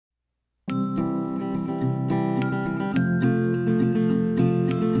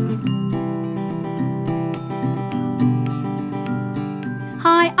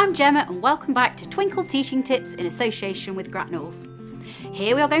I'm Gemma and welcome back to Twinkl Teaching Tips in association with Gratnells.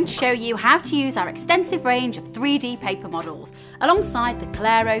 Here we are going to show you how to use our extensive range of 3D paper models alongside the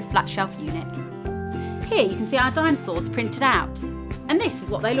Callero flat shelf unit. Here you can see our dinosaurs printed out, and this is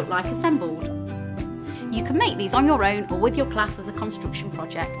what they look like assembled. You can make these on your own or with your class as a construction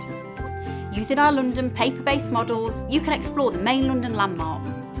project. Using our London paper-based models, you can explore the main London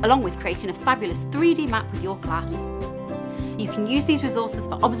landmarks, along with creating a fabulous 3D map with your class. You can use these resources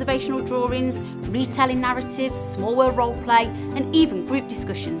for observational drawings, retelling narratives, small world roleplay, and even group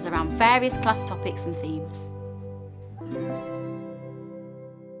discussions around various class topics and themes.